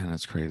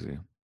crazy.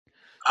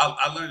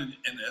 I learned,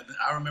 and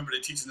I remember they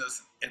teaching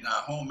us in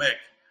home ec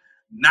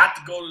not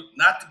to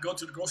go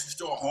to the grocery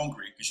store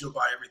hungry, because you'll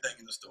buy everything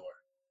in the store.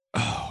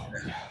 Oh,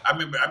 yeah. I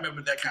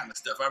remember that kind of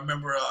stuff. I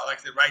remember, like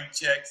I said, writing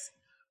checks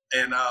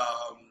and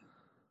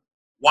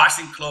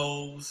washing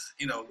clothes.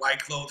 You know,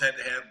 white clothes had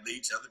to have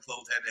bleach, other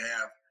clothes had to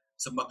have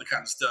some other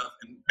kind of stuff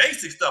and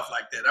basic stuff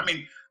like that. I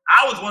mean,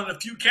 I was one of the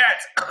few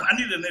cats. I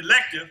needed an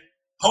elective.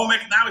 Home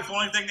economics was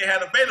the only thing they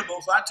had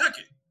available, so I took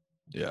it.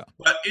 Yeah.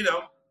 But you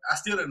know, I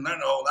still didn't learn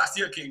the whole. I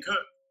still can't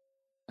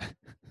cook.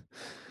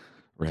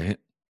 Right.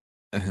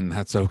 And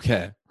that's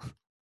okay.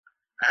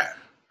 Ah,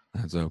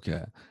 That's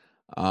okay.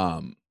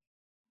 Um,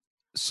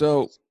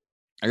 so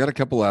I got a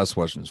couple last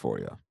questions for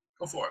you.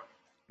 go for it.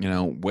 You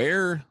know,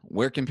 where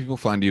can people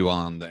find you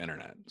on the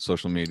internet,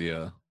 social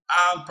media?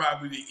 I'm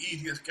probably the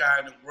easiest guy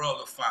in the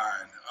world to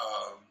find.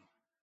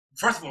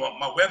 First of all,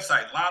 my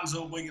website,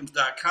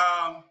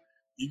 lonzowilliams.com.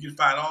 You can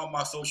find all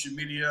my social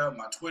media,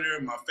 my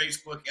Twitter, my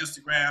Facebook,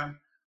 Instagram.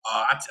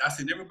 I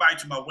send everybody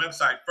to my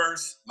website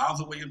first,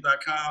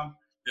 lonzowilliams.com.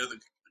 There's a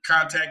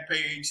contact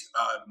page.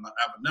 I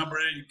have a number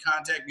there. You can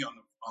contact me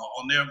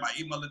on there, my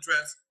email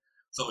address.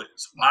 So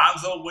it's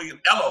Lonzo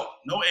Williams, L-O,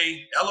 no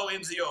A,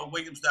 Lonzo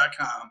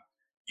Williams.com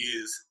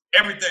is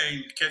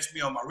everything. Catch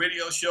me on my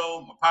radio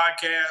show, my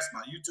podcast,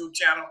 my YouTube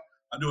channel.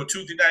 I do a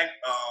Tuesday night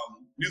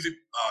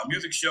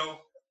music show.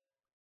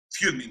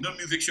 Excuse me, new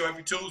music show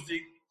every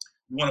Tuesday.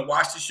 You want to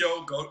watch the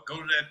show? Go to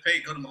that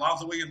page. Go to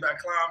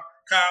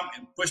MalonzoWilliams.com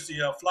and push the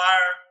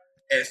flyer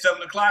at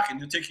 7:00, and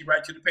it'll take you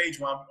right to the page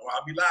where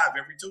I'll be live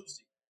every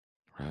Tuesday.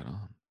 Right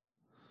on.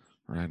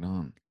 Right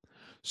on.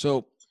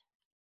 So,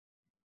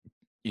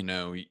 you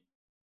know,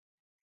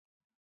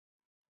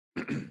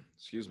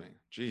 excuse me.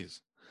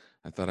 Jeez.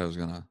 I thought I was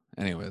gonna.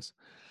 Anyways,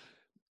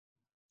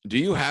 do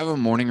you have a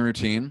morning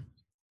routine?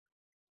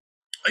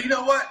 You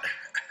know what?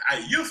 I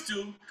used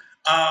to.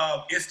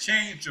 It's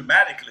changed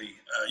dramatically.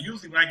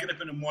 Usually, when I get up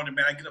in the morning,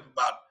 man, I get up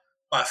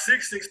about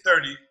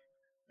 6:30,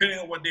 depending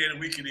on what day of the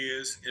week it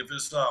is. If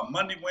it's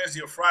Monday,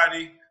 Wednesday, or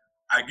Friday,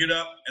 I get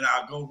up and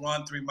I'll go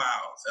run 3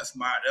 miles. That's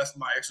my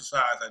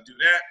exercise. I do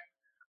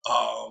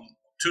that.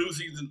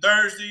 Tuesdays and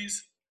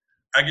Thursdays,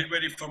 I get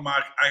ready for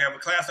I have a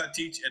class I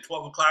teach at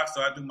 12:00,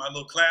 so I do my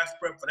little class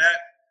prep for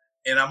that.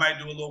 And I might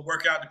do a little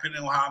workout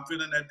depending on how I'm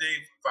feeling that day.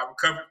 If I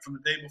recovered from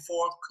the day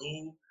before,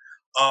 cool.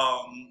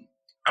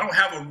 I don't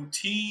have a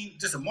routine,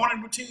 just a morning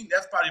routine.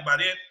 That's probably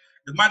about it.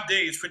 Because my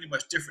day is pretty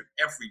much different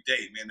every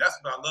day, man. That's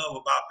what I love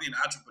about being an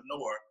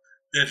entrepreneur.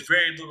 There's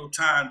very little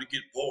time to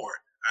get bored.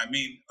 I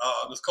mean,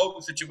 this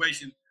COVID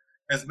situation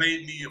has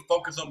made me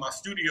focus on my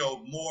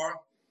studio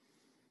more.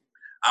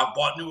 I've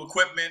bought new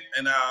equipment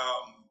and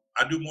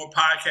I do more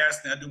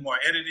podcasting, I do more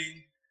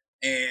editing.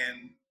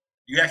 And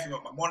you asked me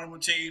about my morning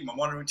routine. My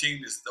morning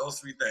routine is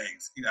those three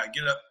things. You know, I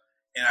get up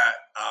and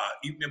I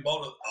eat me a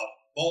bowl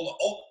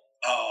of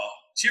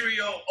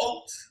Cheerio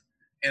oats,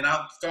 and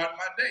I'm starting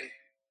my day.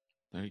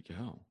 There you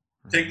go.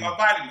 Take my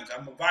vitamins.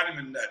 I'm a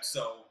vitamin nut,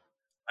 so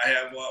I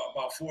have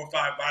about 4 or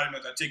 5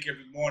 vitamins I take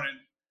every morning,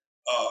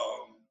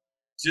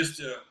 just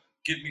to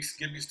get me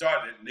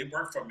started. And they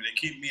work for me. They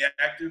keep me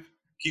active,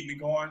 keep me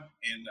going,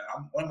 and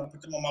I'm gonna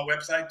put them on my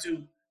website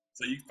too,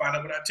 so you can find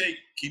out what I take.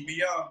 Keep me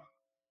young.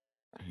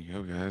 There you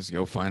go, guys.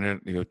 Go find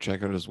it. Go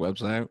check out his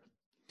website,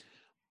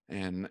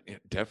 and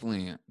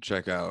definitely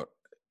check out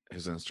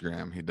his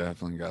Instagram. He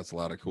definitely got a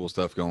lot of cool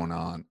stuff going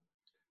on.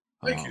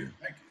 Thank you.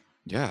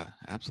 Yeah,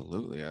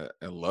 absolutely. I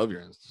love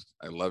your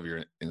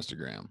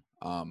Instagram.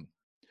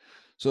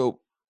 So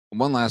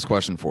one last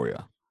question for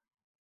you.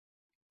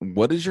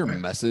 What is your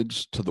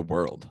message to the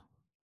world?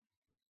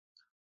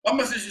 My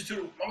message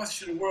to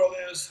the world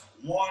is,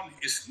 one,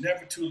 it's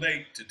never too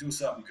late to do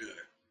something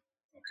good.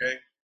 Okay.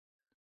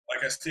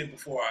 Like I said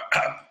before,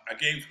 I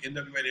gave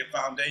NWA their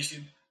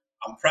foundation.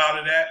 I'm proud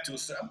of that.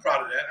 I'm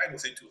proud of that. I ain't gonna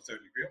say to a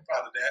certain degree. I'm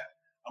proud of that.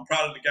 I'm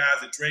proud of the guys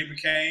that Dre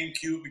became,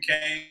 Q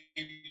became.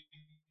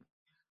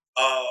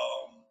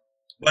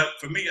 But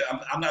for me,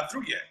 I'm not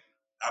through yet.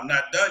 I'm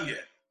not done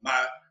yet.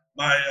 My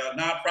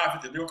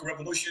nonprofit, the Lyrical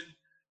Revolution,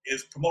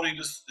 is promoting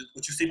this.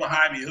 What you see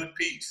behind me, Hood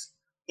Peace.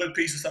 Hood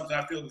Peace is something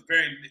I feel is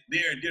very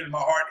near and dear to my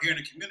heart here in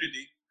the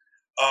community.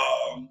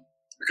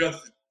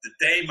 Because the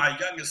day my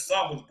youngest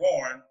son was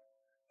born,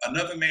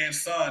 another man's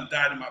son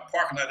died in my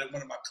parking lot at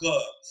one of my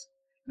clubs.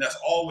 And that's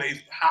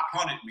always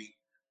haunted me.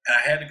 And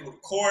I had to go to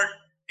court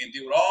and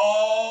deal with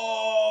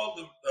all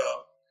the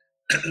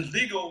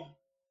legal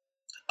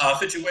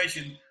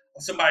situation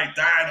of somebody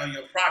dying on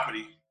your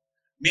property.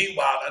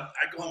 Meanwhile, I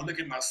go home and look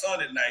at my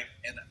son at night,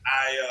 and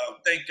I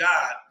thank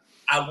God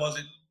I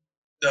wasn't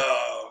the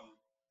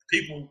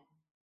people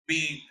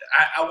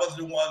I wasn't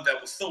the one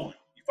that was suing.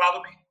 You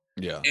follow me?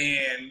 Yeah.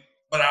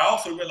 But I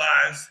also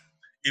realized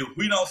if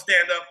we don't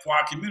stand up for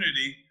our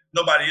community,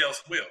 nobody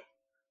else will.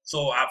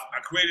 So I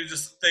created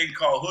this thing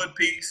called Hood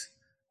Peace.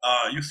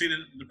 You see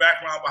the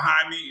background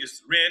behind me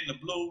is red and the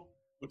blue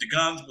with the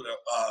guns, with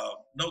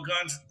no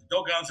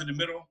guns in the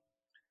middle.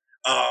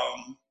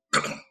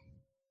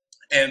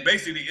 And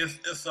basically,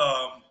 it's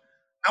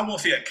I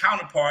won't say a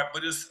counterpart,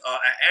 but it's an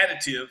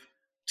additive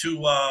to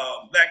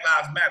Black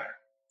Lives Matter.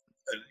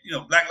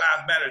 Black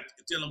Lives Matter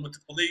is dealing with the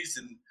police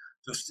and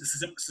the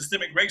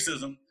systemic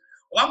racism.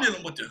 Well, I'm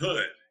dealing with the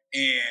hood,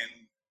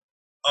 and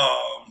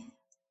um,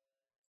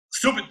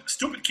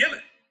 stupid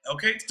killing.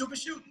 Okay, stupid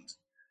shootings.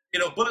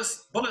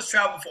 Bullets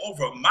travel for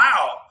over a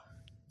mile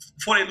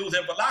before they lose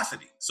their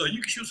velocity. So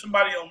you can shoot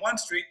somebody on one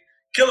street,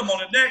 kill them on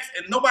the next,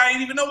 and nobody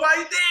ain't even know why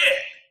he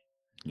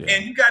did. Yeah.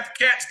 And you got the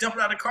cats jumping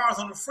out of cars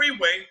on the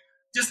freeway,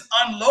 just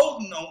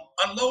unloading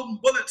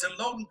bullets and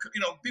loading,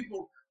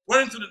 people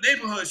running through the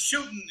neighborhood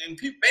shooting, and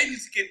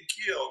babies are getting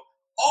killed,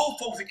 old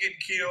folks are getting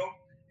killed,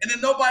 and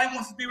then nobody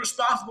wants to be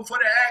responsible for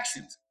their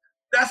actions.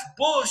 That's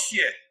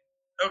bullshit.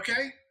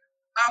 Okay,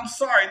 I'm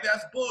sorry,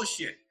 that's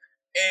bullshit.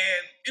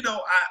 And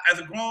as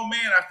a grown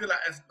man, I feel like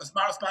it's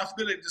my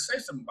responsibility to say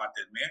something about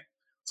that, man.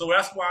 So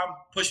that's why I'm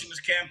pushing this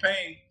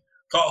campaign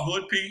called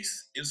Hood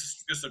Peace.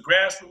 It's a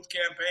grassroots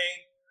campaign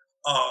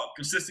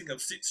consisting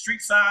of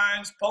street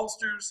signs,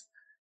 posters,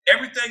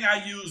 everything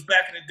I used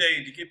back in the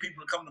day to get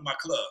people to come to my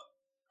club.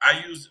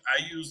 I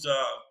used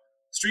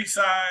street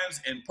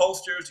signs and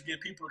posters to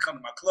get people to come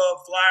to my club,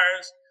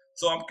 flyers.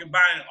 So I'm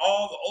combining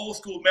all the old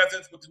school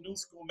methods with the new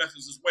school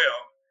methods as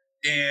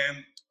well,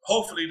 and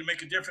hopefully to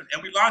make a difference.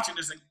 And we're launching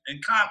this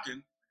in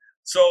Compton.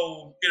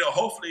 So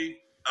hopefully,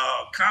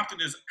 Compton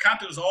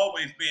has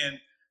always been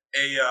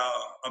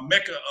a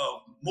mecca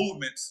of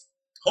movements.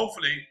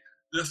 Hopefully,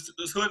 this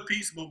Hood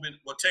Peace movement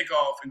will take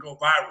off and go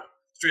viral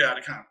straight out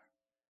of Compton.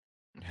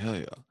 Hell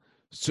yeah.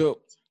 So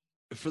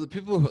for the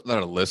people that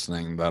are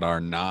listening that are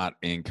not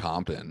in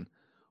Compton,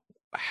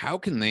 how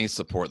can they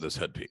support this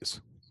Hood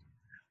Peace?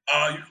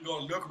 You can go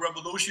to Lyrical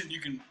Revolution. You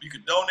can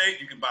donate.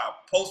 You can buy a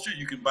poster.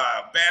 You can buy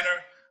a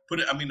banner.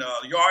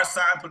 A yard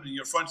sign. Put it in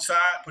your front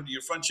side. Put it in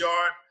your front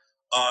yard.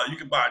 You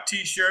can buy a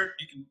T-shirt.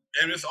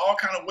 And there's all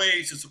kind of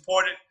ways to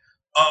support it.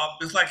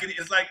 It's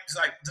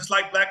just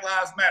like Black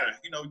Lives Matter.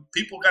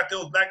 People got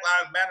those Black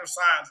Lives Matter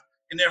signs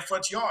in their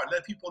front yard.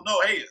 Let people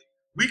know, hey,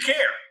 we care.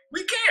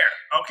 We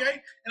care.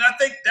 Okay. And I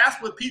think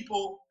that's what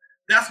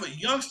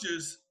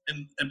youngsters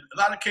in a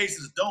lot of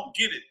cases don't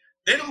get it.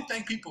 They don't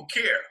think people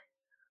care.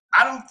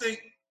 I don't think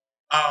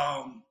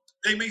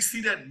they may see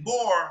that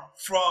more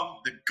from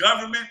the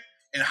government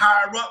and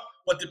higher up,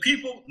 but the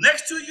people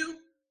next to you,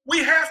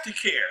 we have to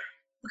care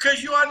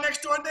because you are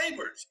next door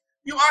neighbors.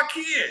 You are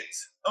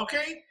kids,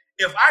 okay?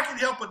 If I can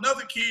help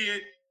another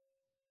kid,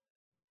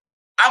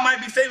 I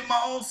might be saving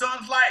my own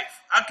son's life.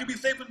 I could be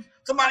saving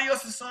somebody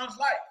else's son's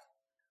life.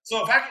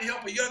 So if I can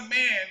help a young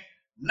man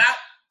not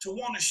to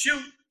want to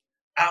shoot,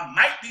 I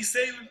might be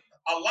saving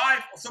a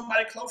life of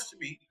somebody close to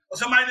me or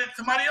somebody that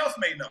somebody else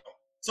may know.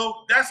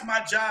 So that's my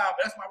job.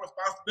 That's my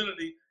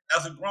responsibility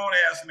as a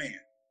grown-ass man.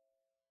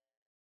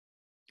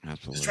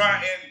 Absolutely. To try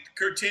and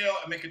curtail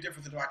and make a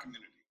difference in my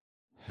community.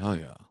 Hell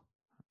yeah.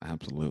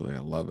 Absolutely. I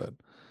love it.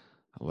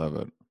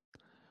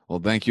 Well,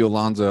 thank you,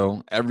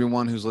 Alonzo.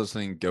 Everyone who's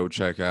listening, go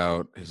check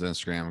out his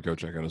Instagram. Go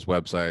check out his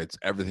websites.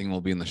 Everything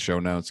will be in the show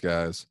notes,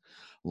 guys.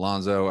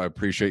 Alonzo, I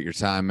appreciate your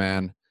time,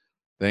 man.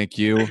 Thank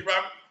you. Thank you,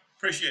 Robert.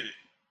 Appreciate it.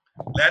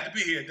 Glad to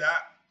be here,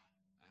 Doc.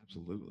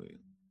 Absolutely.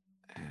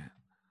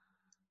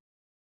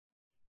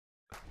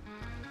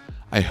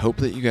 I hope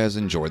that you guys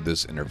enjoyed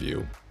this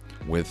interview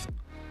with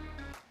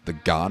the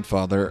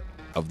godfather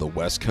of the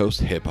West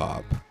Coast hip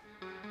hop,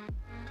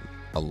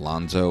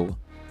 Alonzo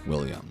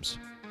Williams.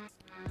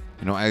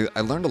 I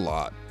learned a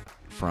lot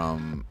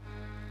from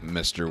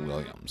Mr.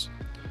 Williams.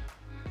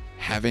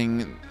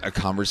 Having a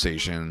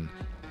conversation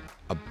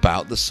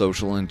about the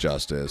social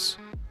injustice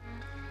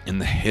and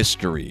the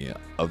history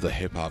of the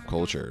hip hop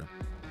culture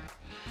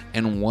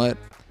and what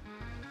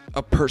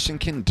a person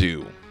can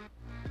do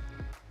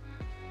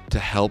to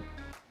help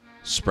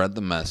spread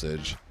the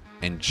message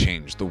and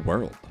change the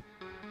world.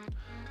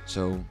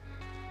 So,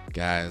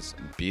 guys,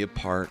 be a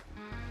part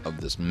of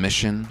this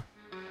mission,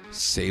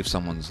 save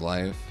someone's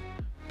life,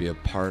 be a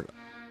part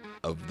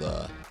of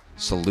the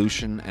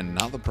solution and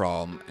not the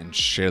problem, and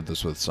share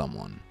this with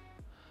someone.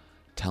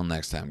 Till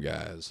next time,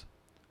 guys,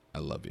 I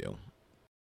love you.